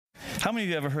How many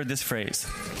of you ever heard this phrase?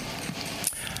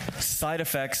 Side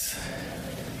effects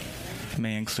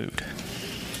may include.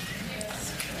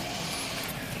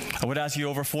 I would ask you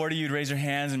over 40, you'd raise your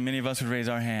hands, and many of us would raise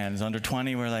our hands. Under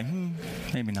 20, we're like,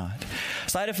 maybe not.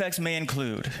 Side effects may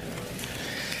include.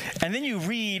 And then you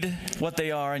read what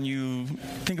they are, and you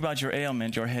think about your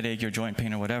ailment, your headache, your joint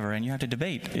pain, or whatever, and you have to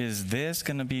debate, is this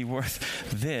going to be worth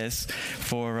this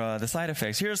for the side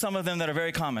effects? Here are some of them that are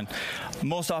very common,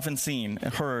 most often seen,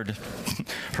 heard.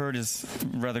 Heard is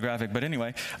rather graphic, but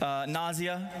anyway.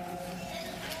 Nausea,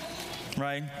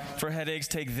 right? For headaches,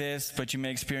 take this, but you may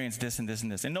experience this and this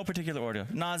and this. In no particular order.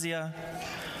 Nausea,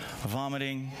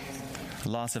 vomiting,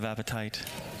 loss of appetite,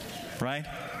 right?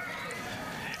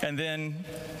 And then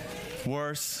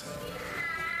worse,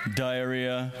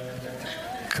 diarrhea,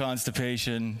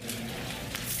 constipation,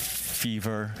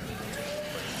 fever,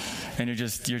 and you're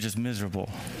just miserable,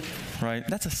 right?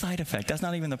 That's a side effect. That's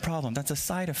not even the problem. That's a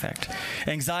side effect.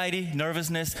 Anxiety,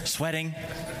 nervousness, sweating,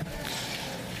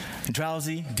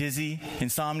 drowsy, dizzy,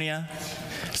 insomnia.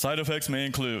 Side effects may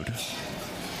include.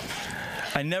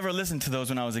 I never listened to those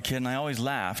when I was a kid, and I always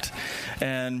laughed.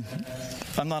 And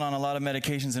I'm not on a lot of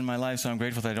medications in my life, so I'm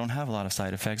grateful that I don't have a lot of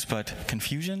side effects. But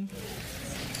confusion,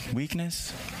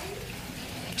 weakness,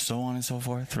 so on and so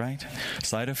forth, right?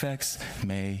 Side effects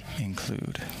may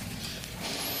include.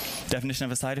 Definition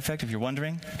of a side effect, if you're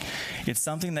wondering, it's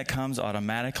something that comes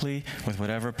automatically with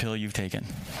whatever pill you've taken,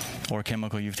 or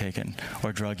chemical you've taken,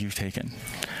 or drug you've taken.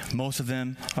 Most of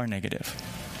them are negative.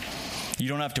 You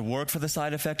don't have to work for the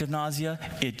side effect of nausea,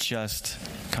 it just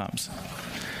comes.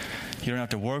 You don't have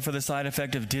to work for the side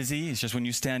effect of dizzy, it's just when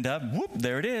you stand up, whoop,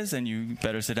 there it is, and you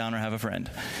better sit down or have a friend.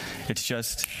 It's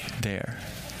just there.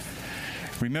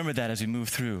 Remember that as we move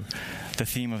through the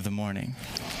theme of the morning.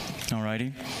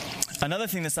 Alrighty? Another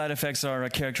thing the side effects are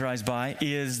characterized by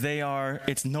is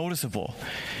it's noticeable.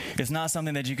 It's not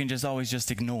something that you can always just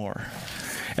ignore.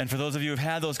 And for those of you who've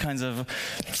had those kinds of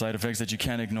side effects that you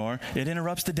can't ignore, it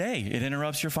interrupts the day. It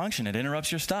interrupts your function. It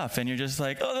interrupts your stuff. And you're just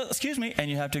like, oh, excuse me. And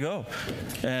you have to go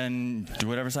and do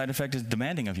whatever side effect is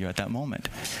demanding of you at that moment.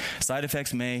 Side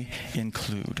effects may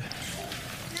include.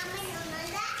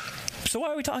 So why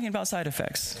are we talking about side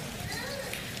effects?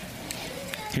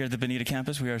 Here at the Bonita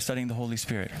campus, we are studying the Holy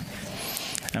Spirit.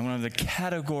 And one of the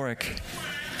categoric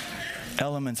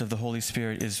elements of the Holy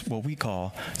Spirit is what we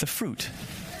call the fruit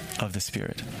of the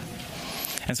Spirit.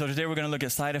 And so today we're going to look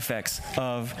at side effects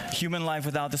of human life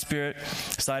without the Spirit,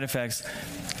 side effects,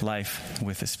 life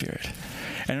with the Spirit.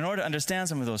 And in order to understand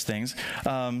some of those things,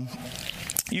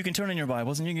 you can turn in your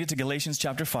Bibles and you can get to Galatians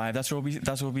chapter 5. That's where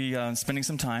we'll be spending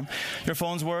some time. Your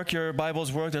phones work, your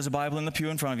Bibles work. There's a Bible in the pew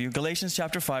in front of you. Galatians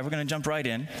chapter 5, we're going to jump right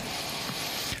in.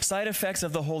 Side effects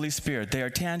of the Holy Spirit. They are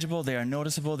tangible, they are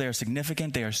noticeable, they are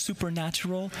significant, they are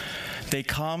supernatural. They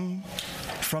come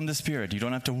from the Spirit. You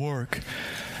don't have to work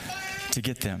to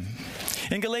get them.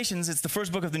 In Galatians, it's the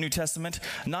first book of the New Testament,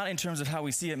 not in terms of how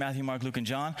we see it, Matthew, Mark, Luke, and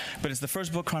John, but it's the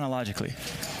first book chronologically.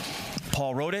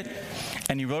 Paul wrote it,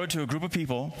 and he wrote it to a group of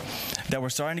people that were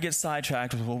starting to get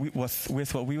sidetracked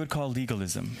with what we would call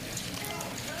legalism,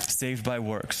 saved by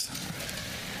works.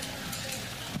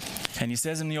 And he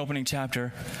says in the opening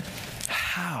chapter,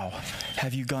 how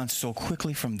have you gone so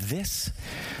quickly from this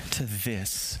to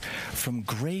this, from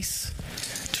grace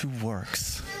to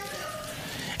works?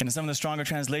 And in some of the stronger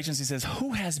translations, he says,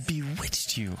 who has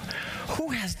bewitched you? Who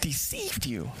has deceived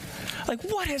you? Like,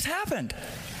 what has happened?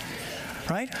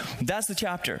 Right? That's the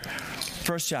chapter.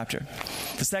 First chapter.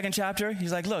 The second chapter,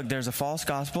 he's like, look, there's a false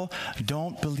gospel.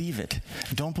 Don't believe it.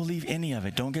 Don't believe any of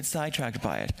it. Don't get sidetracked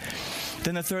by it.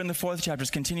 Then the third and the fourth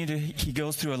chapters he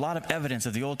goes through a lot of evidence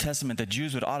of the Old Testament that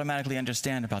Jews would automatically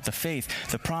understand about the faith,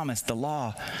 the promise, the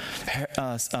law,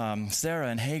 Sarah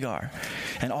and Hagar,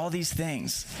 and all these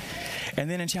things. And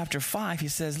then in chapter 5, he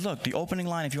says, look, the opening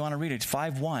line, if you want to read it,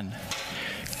 5:1.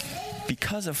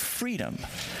 Because of freedom,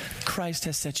 Christ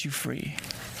has set you free.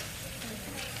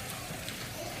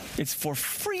 It's for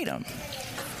freedom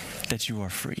that you are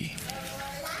free.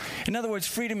 In other words,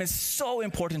 freedom is so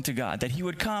important to God that he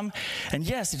would come, and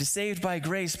yes, it is saved by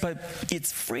grace, but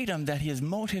it's freedom that his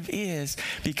motive is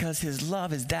because his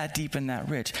love is that deep and that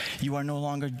rich. You are no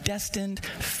longer destined,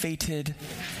 fated,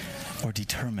 or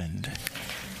determined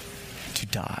to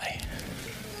die.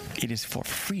 It is for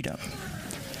freedom.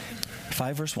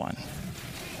 5 verse 1,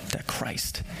 that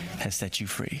Christ has set you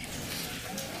free.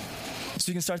 So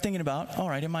you can start thinking about, all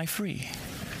right, am I free?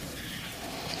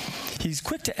 He's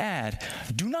quick to add,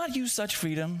 do not use such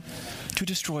freedom to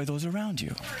destroy those around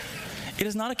you. It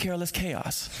is not a careless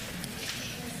chaos.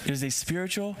 It is a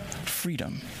spiritual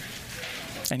freedom.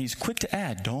 And he's quick to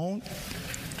add, don't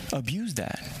abuse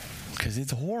that. because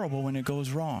it's horrible when it goes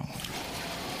wrong.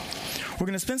 We're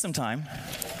going to spend some time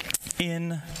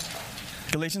in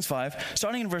Galatians 5,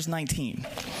 starting in verse 19.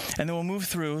 And then we'll move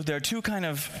through. There are two kind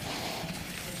of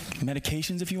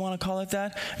medications, if you want to call it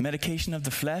that. Medication of the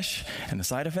flesh and the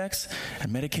side effects,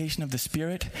 and medication of the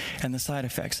spirit and the side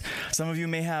effects. Some of you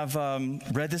may have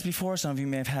read this before. Some of you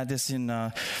may have had this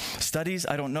in studies.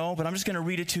 I don't know, but I'm just going to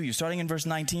read it to you. Starting in verse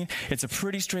 19, it's a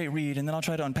pretty straight read, and then I'll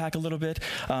try to unpack a little bit,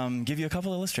 give you a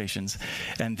couple illustrations,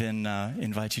 and then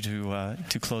invite you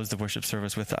to close the worship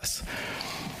service with us.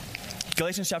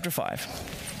 Galatians chapter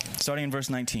 5, starting in verse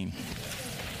 19.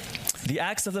 The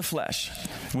acts of the flesh.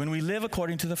 When we live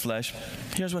according to the flesh,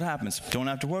 here's what happens. Don't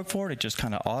have to work for it. It just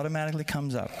kind of automatically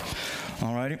comes up.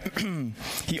 All right?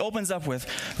 He opens up with,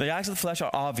 the acts of the flesh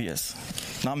are obvious.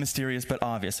 Not mysterious, but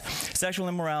obvious. Sexual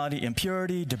immorality,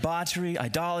 impurity, debauchery,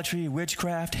 idolatry,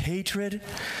 witchcraft, hatred,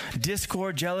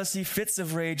 discord, jealousy, fits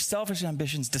of rage, selfish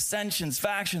ambitions, dissensions,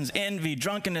 factions, envy,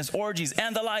 drunkenness, orgies,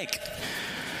 and the like.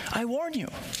 I warn you,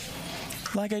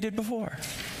 like I did before.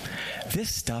 This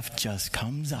stuff just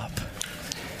comes up.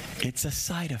 It's a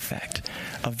side effect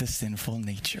of the sinful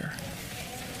nature.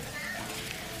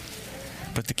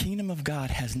 But the kingdom of God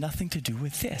has nothing to do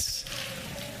with this.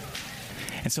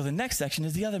 And so the next section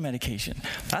is the other medication.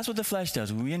 That's what the flesh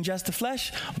does. When we ingest the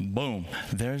flesh, boom,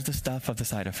 there's the stuff of the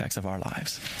side effects of our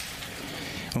lives.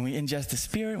 When we ingest the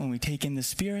Spirit, when we take in the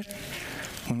Spirit,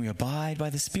 when we abide by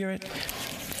the Spirit,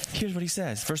 here's what he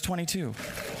says, verse 22.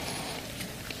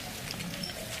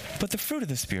 But the fruit of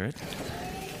the Spirit,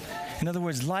 in other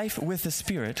words, life with the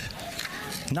Spirit,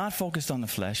 not focused on the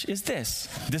flesh, is this.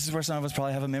 This is where some of us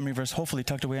probably have a memory verse hopefully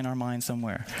tucked away in our mind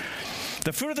somewhere.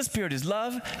 The fruit of the Spirit is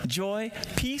love, joy,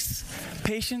 peace,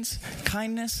 patience,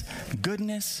 kindness,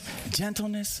 goodness,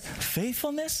 gentleness,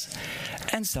 faithfulness,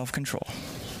 and self-control.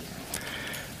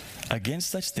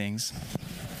 Against such things,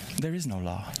 there is no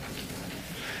law.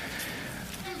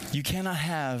 You cannot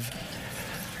have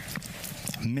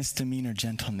misdemeanor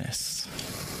gentleness.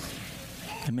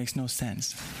 It makes no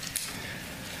sense.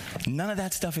 None of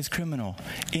that stuff is criminal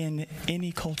in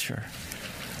any culture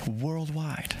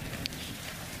worldwide.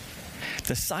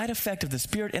 The side effect of the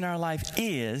Spirit in our life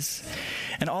is,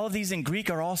 and all of these in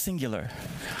Greek are all singular.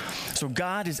 So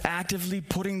God is actively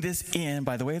putting this in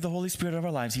by the way of the Holy Spirit of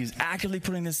our lives. He is actively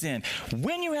putting this in.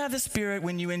 When you have the Spirit,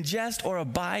 when you ingest or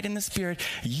abide in the Spirit,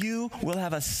 you will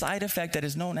have a side effect that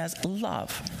is known as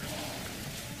love.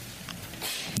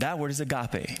 That word is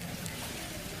agape.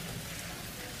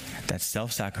 That's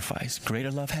self-sacrifice.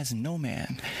 Greater love has no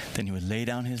man than he would lay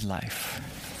down his life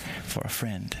for a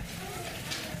friend,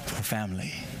 for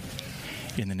family,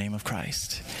 in the name of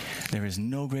Christ. There is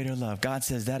no greater love. God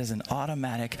says that is an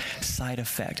automatic side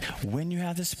effect. When you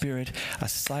have the Spirit, a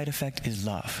side effect is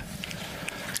love.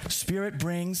 Spirit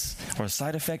brings, or a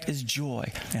side effect is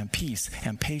joy and peace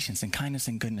and patience and kindness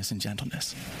and goodness and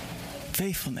gentleness.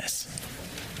 Faithfulness.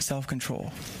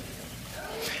 Self-control.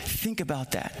 Think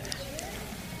about that.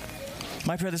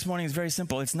 My prayer this morning is very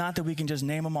simple. It's not that we can just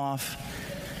name them off,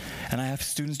 and I have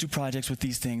students do projects with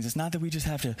these things. It's not that we just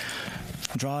have to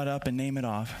draw it up and name it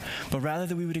off, but rather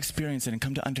that we would experience it and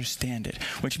come to understand it,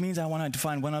 which means I want to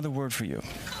define one other word for you.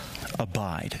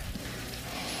 Abide.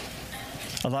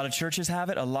 A lot of churches have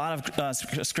it. A lot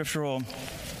of scriptural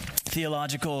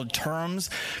theological terms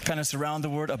kind of surround the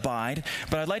word abide,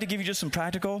 but I'd like to give you just some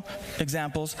practical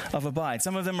examples of abide.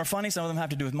 Some of them are funny, some of them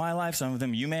have to do with my life, some of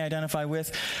them you may identify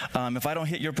with. If I don't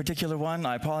hit your particular one,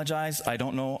 I apologize. I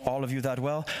don't know all of you that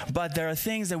well, but there are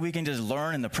things that we can just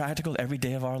learn in the practical every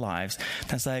day of our lives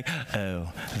that's like,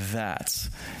 oh, that's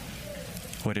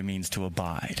what it means to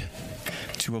abide.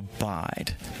 To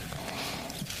abide.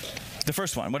 The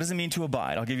first one, what does it mean to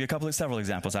abide? I'll give you several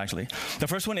examples actually. The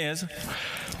first one is,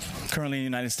 currently in the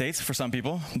United States, for some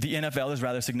people, the NFL is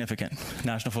rather significant,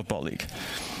 National Football League.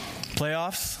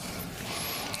 Playoffs,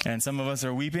 and some of us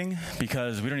are weeping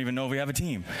because we don't even know if we have a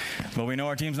team, but we know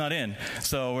our team's not in.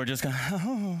 So we're just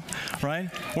going, right?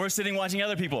 We're sitting watching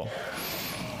other people,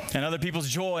 and other people's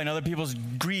joy, and other people's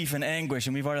grief and anguish,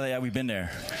 and we've been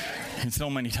there.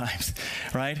 So many times,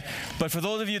 right? But for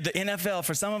those of you, the NFL,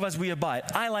 for some of us, we abide.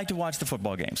 I like to watch the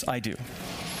football games. I do.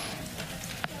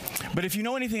 But if you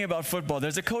know anything about football,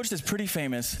 there's a coach that's pretty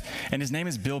famous, and his name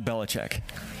is Bill Belichick.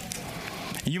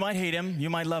 You might hate him.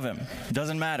 You might love him.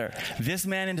 Doesn't matter. This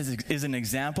man is an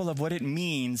example of what it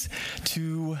means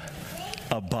to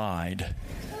abide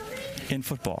in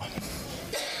football.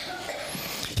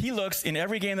 He looks, in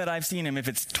every game that I've seen him, if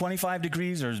it's 25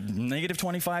 degrees or negative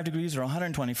 25 degrees or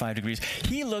 125 degrees,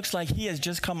 he looks like he has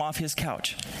just come off his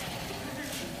couch.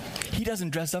 He doesn't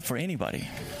dress up for anybody.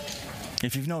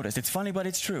 If you've noticed, it's funny, but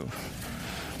it's true.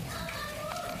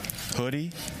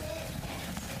 hoodie,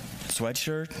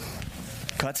 sweatshirt,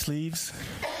 cut sleeves.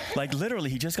 Like literally,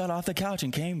 he just got off the couch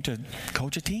and came to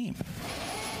coach a team.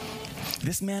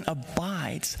 This man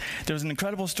abides. There was an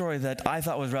incredible story that I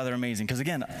thought was rather amazing, because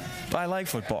again, I like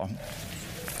football.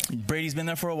 Brady's been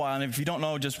there for a while, and if you don't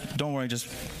know, just don't worry, just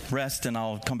rest, and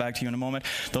I'll come back to you in a moment.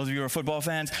 Those of you who are football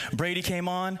fans, Brady came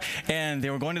on, and they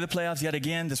were going to the playoffs yet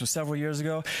again. This was several years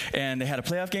ago, and they had a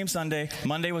playoff game Sunday.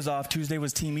 Monday was off. Tuesday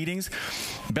was team meetings.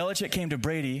 Belichick came to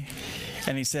Brady,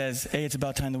 and he says, hey, it's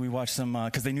about time that we watch some,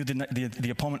 because they knew the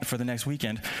opponent for the next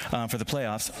weekend for the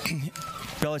playoffs.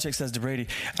 Belichick says to Brady,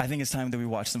 I think it's time that we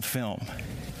watch some film.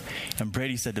 And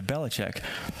Brady said to Belichick,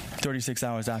 36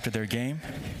 hours after their game,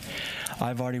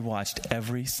 I've already watched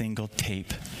every single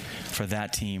tape for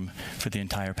that team for the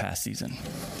entire past season.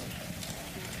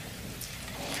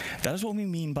 That is what we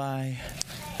mean by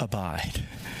abide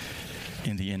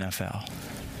in the NFL.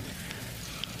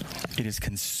 It is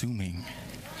consuming.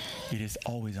 It is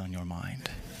always on your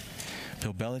mind.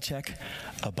 Bill Belichick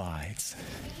abides,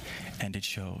 and it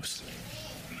shows.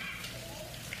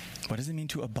 What does it mean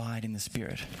to abide in the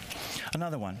Spirit?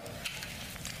 Another one.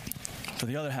 For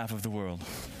the other half of the world,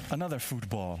 another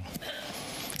football.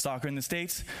 Soccer in the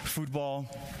States, football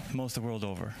most of the world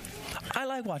over. I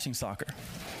like watching soccer.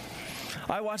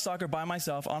 I watch soccer by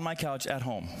myself on my couch at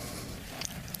home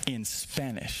in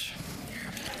Spanish.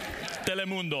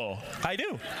 Telemundo. I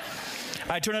do.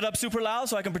 I turn it up super loud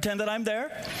so I can pretend that I'm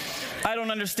there. I don't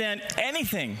understand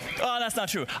anything. Oh, that's not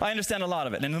true. I understand a lot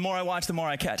of it. And the more I watch, the more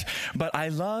I catch. But I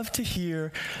love to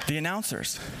hear the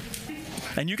announcers.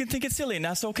 And you can think it's silly, and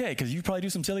that's okay, because you probably do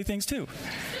some silly things too.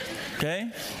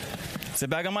 Okay? Sit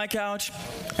back on my couch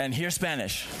and hear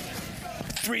Spanish.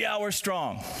 3 hours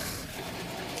strong.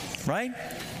 Right?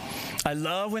 I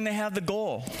love when they have the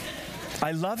goal.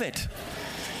 I love it.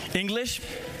 English,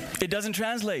 it doesn't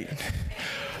translate.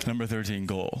 Number 13,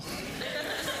 goal.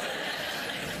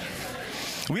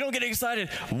 We don't get excited.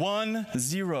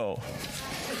 1-0.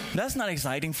 That's not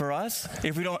exciting for us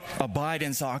if we don't abide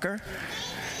in soccer.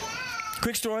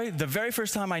 Quick story, the very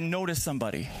first time I noticed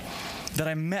somebody, that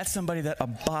I met somebody that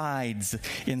abides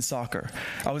in soccer,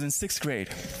 I was in 6th grade.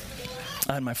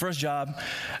 I had my first job.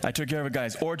 I took care of a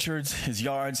guy's orchards, his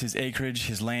yards, his acreage,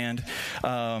 his land.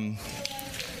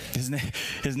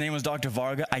 His name was Dr.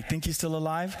 Varga. I think he's still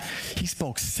alive. He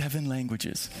spoke 7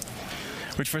 languages,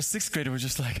 which for a 6th grader was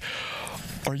just like,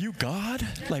 are you God?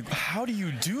 Like, how do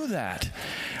you do that?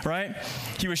 Right?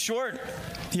 He was short.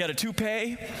 He had a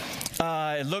toupee.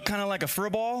 It looked kind of like a fur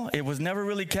ball. It was never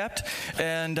really kept.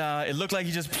 And it looked like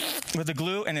he just, with the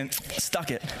glue, and then stuck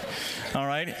it. All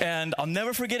right? And I'll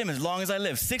never forget him as long as I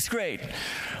live. 6th grade.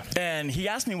 And he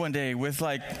asked me one day with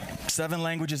like 7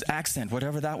 languages accent,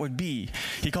 whatever that would be.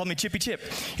 He called me Chippy Chip.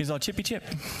 He was all, Chippy Chip.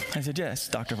 I said, yes,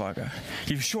 Dr. Varga.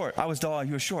 He was short. I was tall.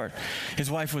 He was short. His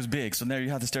wife was big. So there you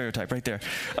have the stereotype right there.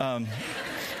 And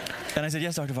I said,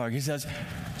 yes, Dr. Varga. He says,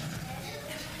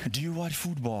 do you watch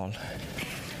football?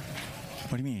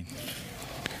 What do you mean?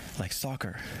 Like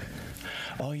soccer?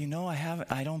 Oh, you know,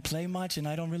 I don't play much, and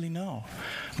I don't really know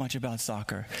much about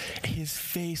soccer. His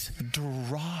face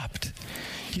dropped.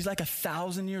 He's like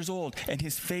 1,000 years old, and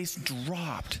his face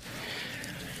dropped.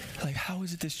 Like, how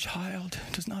is it this child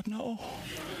does not know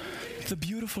the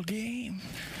beautiful game?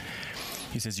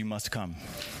 He says, you must come.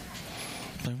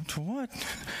 Like, to what?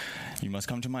 You must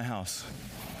come to my house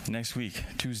next week,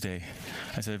 Tuesday.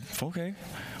 I said, okay.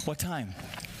 What time?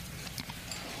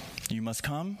 You must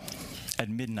come at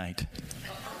midnight.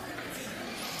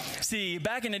 See,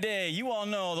 back in the day, you all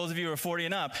know, those of you who are 40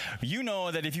 and up, you know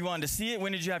that if you wanted to see it,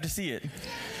 when did you have to see it?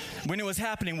 When it was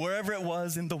happening, wherever it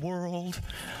was in the world,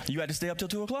 you had to stay up till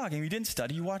 2 o'clock, and you didn't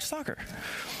study, you watched soccer.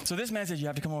 So this man said, you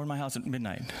have to come over to my house at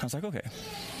midnight. I was like, okay.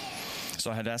 So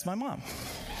I had to ask my mom.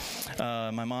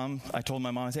 I told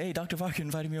my mom, I said, hey, Dr. Varga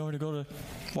invited me over to go to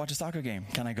watch a soccer game.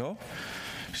 Can I go?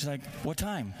 She's like, what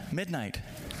time? Midnight.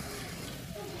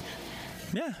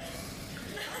 Yeah.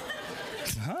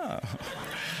 Oh.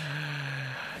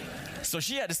 So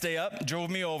she had to stay up, drove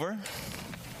me over.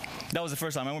 That was the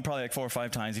first time. I went probably like 4 or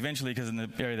 5 times. Eventually, because in the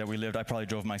area that we lived, I probably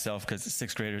drove myself because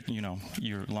 6th grader, you know,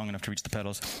 you're long enough to reach the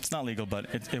pedals. It's not legal, but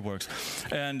it works.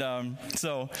 And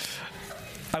so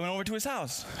I went over to his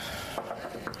house.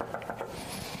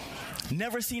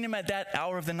 Never seen him at that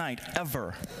hour of the night,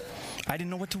 ever. I didn't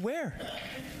know what to wear.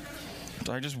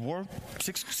 So I just wore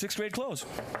 6th grade clothes.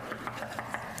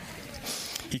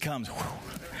 He comes.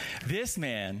 This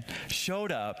man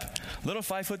showed up, little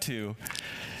 5'2",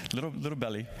 little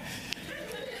belly,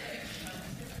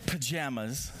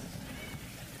 pajamas,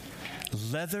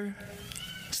 leather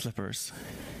slippers,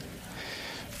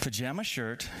 pajama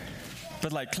shirt,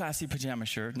 but like classy pajama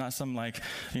shirt, not some like,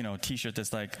 t-shirt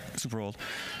that's like super old.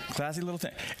 Classy little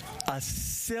thing. A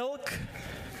silk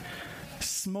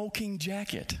smoking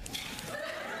jacket.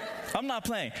 I'm not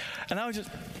playing. And I was just,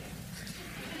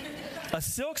 a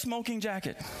silk smoking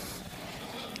jacket,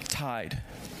 tied,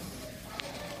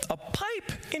 a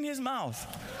pipe in his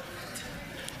mouth.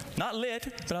 Not lit,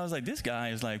 but I was like, this guy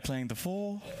is like playing the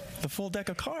full deck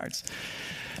of cards.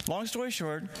 Long story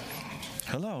short,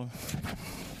 hello.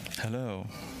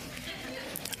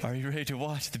 Are you ready to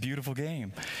watch the beautiful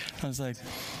game? I was like,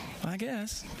 I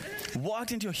guess.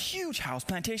 Walked into a huge house,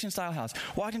 plantation-style house.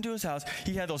 Walked into his house.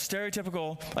 He had those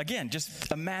stereotypical, again,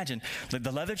 just imagine,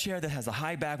 the leather chair that has a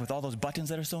high back with all those buttons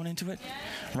that are sewn into it,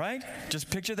 right?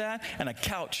 Just picture that, and a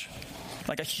couch.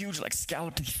 Like a huge,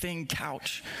 scalloped thing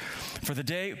couch. For the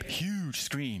day, huge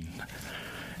screen.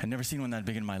 I'd never seen one that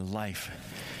big in my life.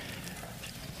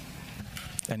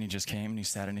 And he just came and he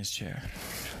sat in his chair.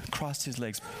 Crossed his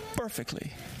legs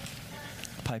perfectly.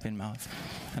 Pipe in mouth.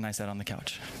 And I sat on the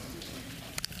couch.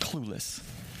 Clueless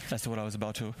as to what I was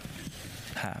about to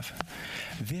have.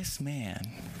 This man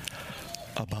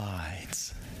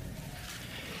abides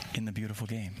in the beautiful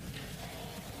game.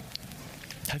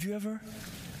 Have you ever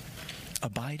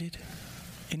abided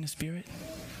in the Spirit?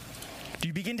 Do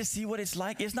you begin to see what it's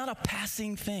like? It's not a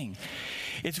passing thing.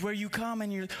 It's where you come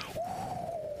and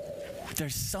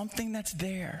there's something that's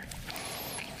there.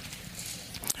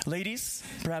 Ladies,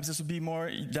 perhaps this would be more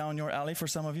down your alley for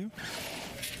some of you.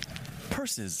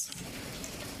 Purses.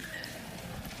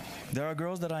 There are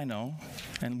girls that I know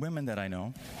and women that I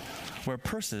know where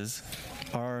purses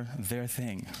are their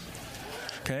thing.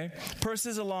 Okay?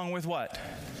 Purses along with what?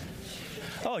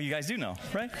 Oh, you guys do know,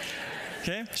 right?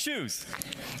 Okay? Shoes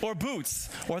or boots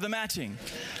or the matching.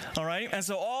 All right? And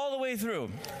so all the way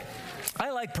through,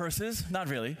 I like purses. Not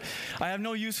really. I have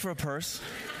no use for a purse,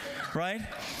 right?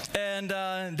 And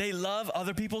they love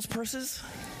other people's purses,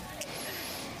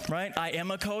 right? I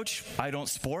am a coach. I don't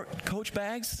sport coach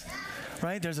bags,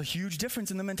 right? There's a huge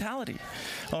difference in the mentality,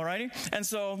 all righty? And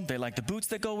so they like the boots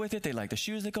that go with it. They like the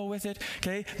shoes that go with it,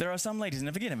 okay? There are some ladies, and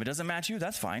if it doesn't match you,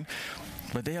 that's fine,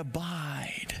 but they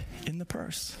abide in the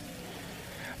purse.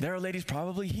 There are ladies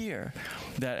probably here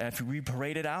that if we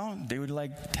parade it out, they would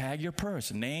tag your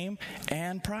purse, name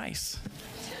and price.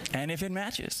 And if it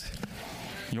matches,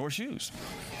 your shoes.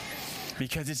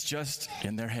 Because it's just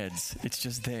in their heads. It's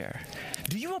just there.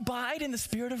 Do you abide in the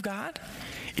Spirit of God?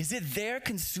 Is it there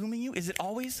consuming you? Is it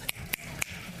always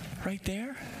right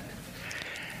there?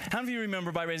 How many of you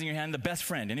remember, by raising your hand, the best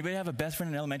friend? Anybody have a best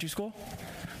friend in elementary school?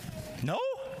 No?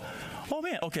 Oh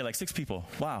man, okay, 6 people.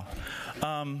 Wow.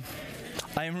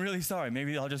 I am really sorry.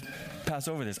 Maybe I'll just pass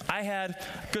over this. I had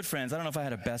good friends. I don't know if I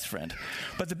had a best friend.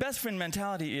 But the best friend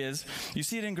mentality is, you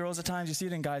see it in girls at times, you see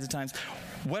it in guys at times.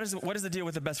 What is the deal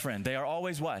with the best friend? They are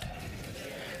always what?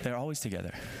 They're always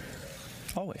together.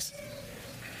 Always.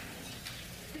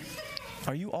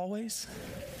 Are you always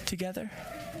together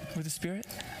with the Spirit?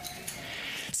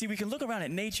 See, we can look around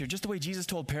at nature, just the way Jesus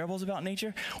told parables about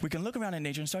nature. We can look around at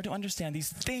nature and start to understand these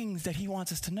things that he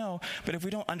wants us to know. But if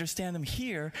we don't understand them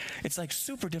here, it's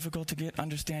super difficult to get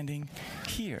understanding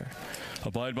here.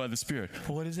 Abide by the Spirit.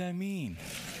 Well, what does that mean?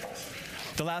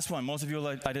 The last one, most of you will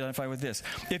identify with this.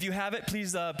 If you have it,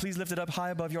 please lift it up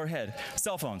high above your head.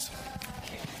 Cell phones.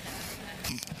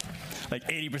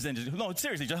 80%. No,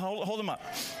 seriously, just hold them up.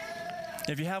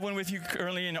 If you have one with you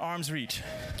currently in arm's reach.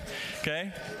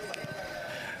 Okay?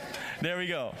 There we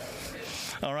go.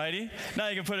 Alrighty? Now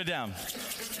you can put it down.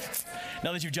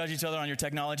 Now that you judge each other on your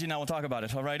technology, now we'll talk about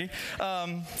it. Alrighty?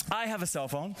 I have a cell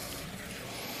phone.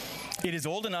 It is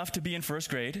old enough to be in first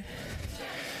grade.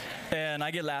 And I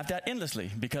get laughed at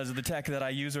endlessly because of the tech that I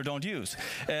use or don't use.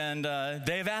 And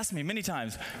they've asked me many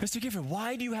times, Mr. Gifford,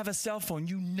 why do you have a cell phone?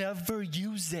 You never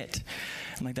use it.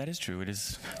 I'm like, that is true. It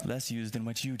is less used than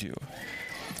what you do.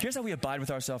 Here's how we abide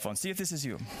with our cell phone. See if this is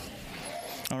you.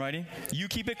 Alrighty? You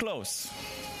keep it close.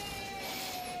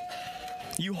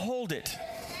 You hold it.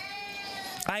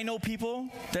 I know people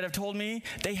that have told me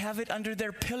they have it under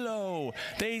their pillow.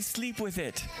 They sleep with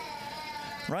it.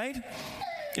 Right?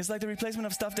 It's like the replacement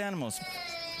of stuffed animals.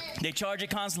 They charge it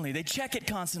constantly. They check it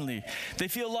constantly. They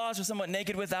feel lost or somewhat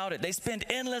naked without it. They spend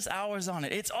endless hours on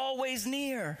it. It's always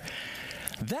near.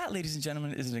 That, ladies and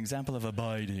gentlemen, is an example of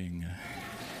abiding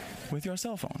with your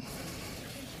cell phone.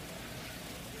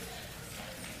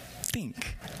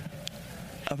 Think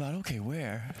about, okay,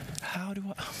 how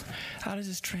does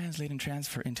this translate and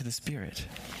transfer into the Spirit?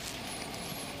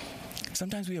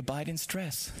 Sometimes we abide in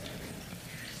stress.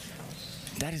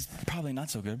 That is probably not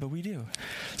so good, but we do.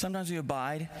 Sometimes we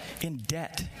abide in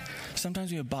debt.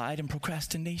 Sometimes we abide in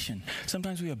procrastination.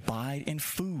 Sometimes we abide in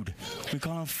food. We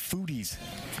call them foodies.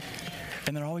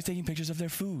 And they're always taking pictures of their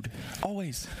food.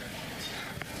 Always.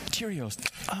 Cheerios.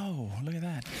 Oh, look at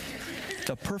that.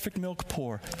 The perfect milk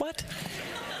pour. What?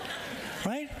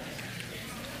 Right?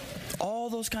 All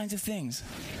those kinds of things.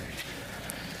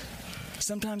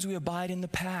 Sometimes we abide in the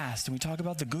past and we talk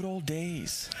about the good old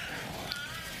days.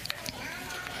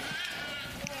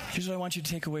 Here's what I want you to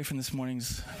take away from this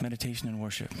morning's meditation and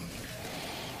worship.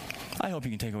 I hope you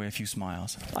can take away a few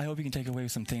smiles. I hope you can take away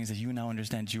some things that you now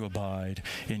understand you abide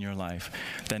in your life,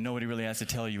 that nobody really has to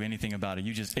tell you anything about it.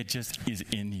 It just is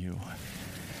in you.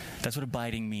 That's what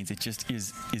abiding means. It just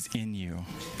is in you.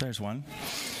 There's one.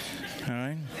 All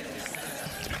right.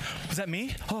 Was that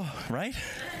me? Oh, right?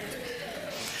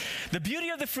 The beauty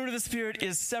of the fruit of the Spirit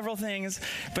is several things,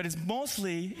 but it's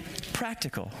mostly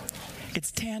practical. It's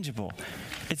tangible.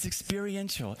 It's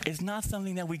experiential. It's not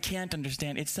something that we can't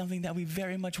understand. It's something that we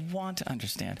very much want to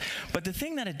understand. But the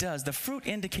thing that it does, the fruit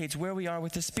indicates where we are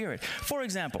with the Spirit. For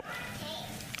example,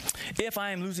 if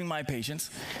I am losing my patience,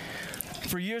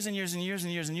 for years and years and years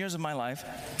and years and years of my life,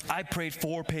 I prayed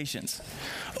for patience.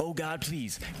 Oh God,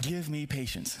 please, give me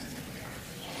patience.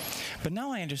 But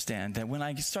now I understand that when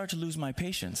I start to lose my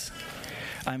patience,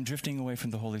 I'm drifting away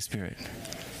from the Holy Spirit.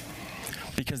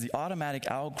 Because the automatic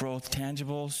outgrowth,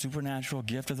 tangible, supernatural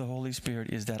gift of the Holy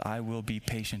Spirit is that I will be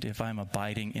patient if I'm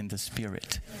abiding in the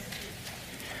Spirit.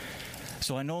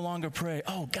 So I no longer pray,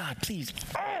 oh God, please,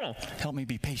 help me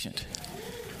be patient.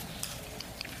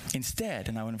 Instead,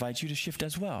 and I would invite you to shift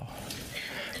as well,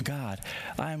 God,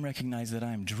 I am recognizing that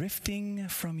I am drifting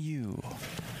from you.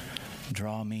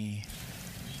 Draw me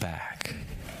back.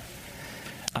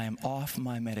 I am off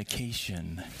my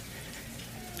medication,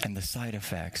 and the side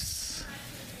effects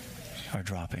are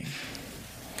dropping.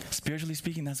 Spiritually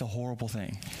speaking, that's a horrible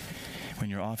thing when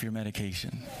you're off your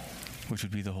medication, which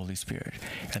would be the Holy Spirit.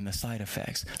 And the side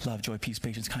effects, love, joy, peace,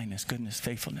 patience, kindness, goodness,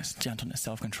 faithfulness, gentleness,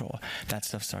 self-control, that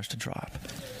stuff starts to drop.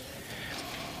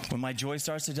 When my joy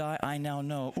starts to die, I now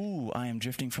know, I am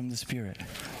drifting from the Spirit.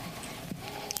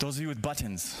 Those of you with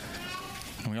buttons,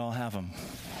 and we all have them,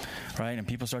 right? And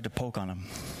people start to poke on them.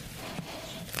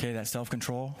 Okay, that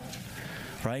self-control,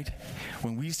 right?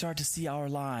 When we start to see our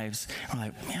lives, we're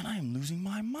like, man, I am losing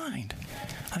my mind.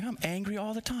 Like, I'm angry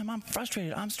all the time. I'm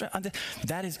frustrated. I'm stressed.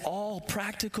 That is all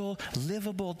practical,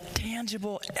 livable,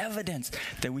 tangible evidence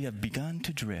that we have begun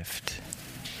to drift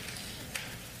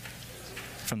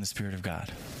from the Spirit of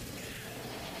God.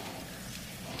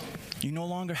 You no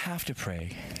longer have to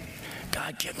pray,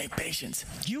 God, give me patience.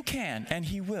 You can, and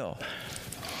He will.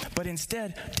 But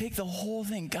instead, take the whole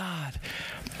thing. God,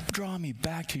 draw me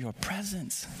back to your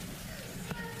presence.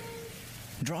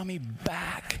 Draw me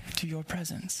back to your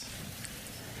presence.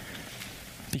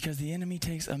 Because the enemy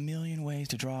takes a million ways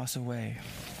to draw us away.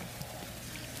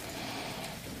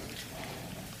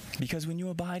 Because when you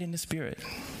abide in the Spirit,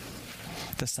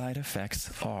 the side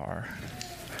effects are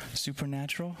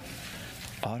supernatural,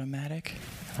 automatic,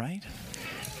 right?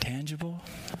 Tangible,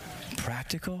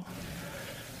 practical,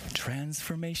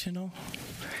 transformational.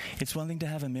 It's one thing to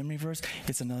have a memory verse.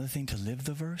 It's another thing to live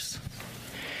the verse.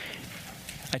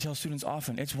 I tell students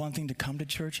often, it's one thing to come to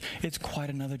church. It's quite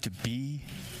another to be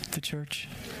the church.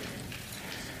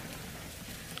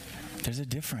 There's a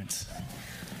difference.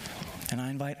 And I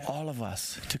invite all of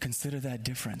us to consider that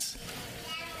difference.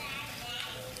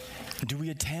 Do we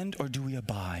attend or do we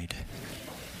abide?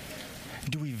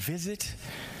 Do we visit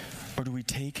or do we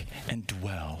take and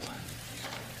dwell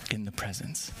in the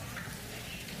presence?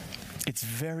 It's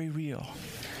very real.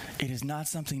 It is not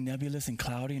something nebulous and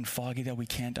cloudy and foggy that we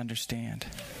can't understand.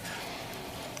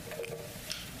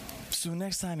 So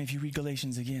next time, if you read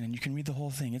Galatians again, and you can read the whole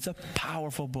thing, it's a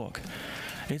powerful book.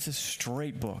 It's a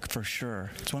straight book for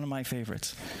sure. It's one of my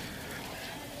favorites.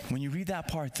 When you read that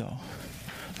part though,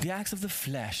 the acts of the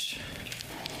flesh,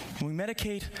 when we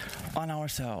medicate on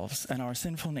ourselves and our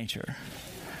sinful nature,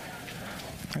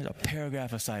 there's a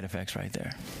paragraph of side effects right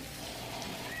there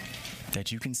that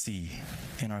you can see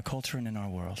in our culture and in our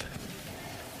world.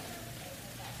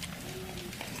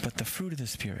 But the fruit of the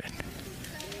Spirit,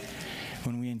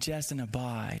 when we ingest and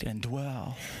abide and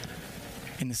dwell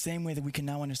in the same way that we can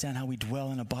now understand how we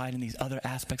dwell and abide in these other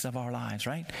aspects of our lives,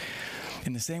 right?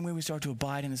 In the same way we start to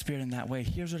abide in the Spirit in that way,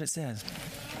 here's what it says.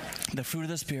 The fruit of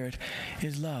the Spirit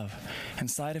is love, and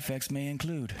side effects may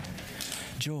include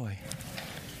joy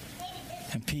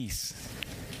and peace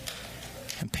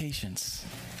and patience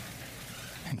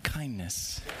and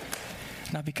kindness.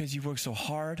 Not because you work so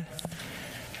hard,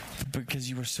 but because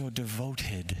you were so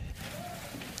devoted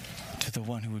to the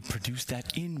one who would produce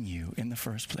that in you in the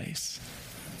first place.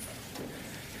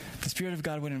 The Spirit Spirit of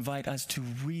God would invite us to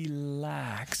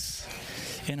relax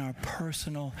in our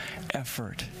personal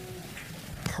effort,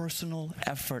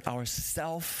 our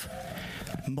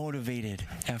self-motivated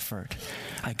effort.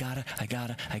 I gotta.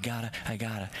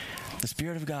 The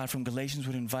Spirit of God from Galatians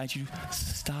would invite you to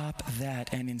stop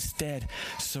that and instead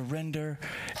surrender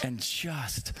and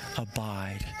just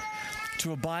abide.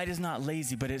 To abide is not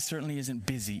lazy, but it certainly isn't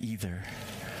busy either.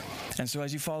 And so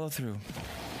as you follow through,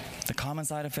 the common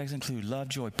side effects include love,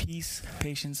 joy, peace,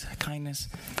 patience, kindness,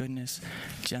 goodness,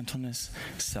 gentleness,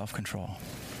 self-control.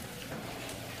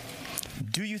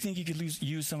 Do you think you could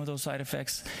use some of those side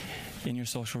effects in your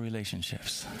social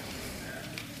relationships?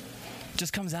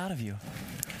 Just comes out of you.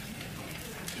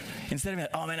 Instead of,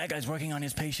 oh man, that guy's working on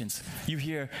his patience, you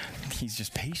hear, he's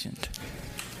just patient.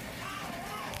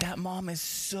 That mom is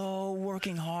so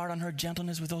working hard on her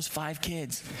gentleness with those 5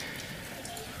 kids.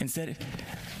 Instead,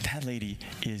 that lady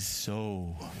is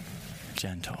so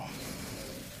gentle.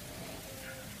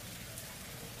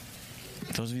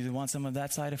 Those of you that want some of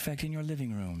that side effect in your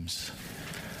living rooms,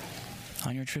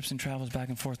 on your trips and travels back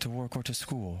and forth to work or to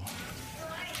school,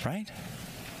 right?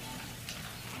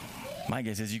 My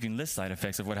guess is you can list side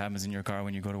effects of what happens in your car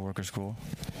when you go to work or school.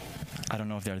 I don't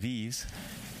know if they're these.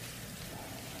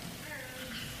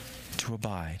 To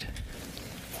abide.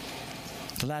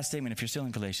 The last statement, if you're still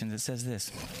in Galatians, it says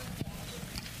this: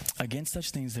 against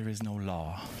such things there is no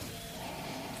law.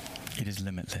 It is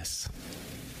limitless.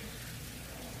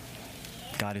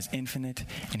 God is infinite,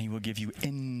 and he will give you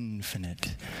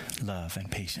infinite love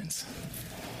and patience.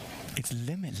 It's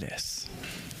limitless.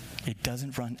 It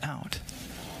doesn't run out.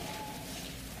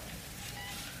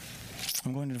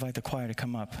 I'm going to invite the choir to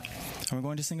come up, and we're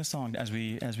going to sing a song as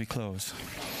we close.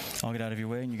 I'll get out of your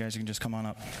way, and you guys can just come on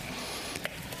up.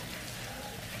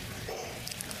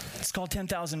 It's called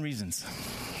 10,000 Reasons,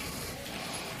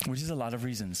 which is a lot of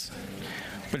reasons.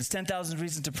 But it's 10,000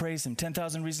 reasons to praise him,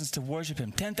 10,000 reasons to worship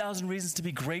him, 10,000 reasons to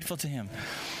be grateful to him,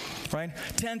 right?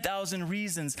 10,000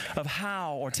 reasons of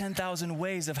how, or 10,000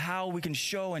 ways of how we can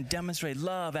show and demonstrate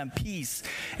love and peace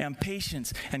and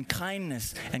patience and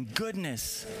kindness and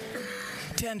goodness.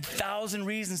 10,000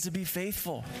 reasons to be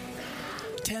faithful.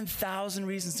 10,000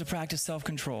 reasons to practice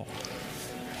self-control.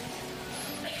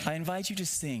 I invite you to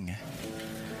sing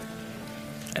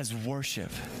as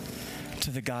worship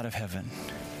to the God of heaven.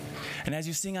 And as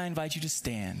you sing, I invite you to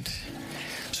stand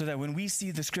so that when we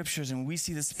see the scriptures and when we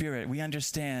see the Spirit, we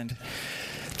understand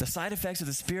the side effects of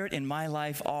the Spirit in my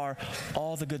life are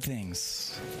all the good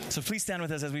things. So please stand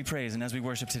with us as we praise and as we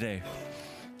worship today.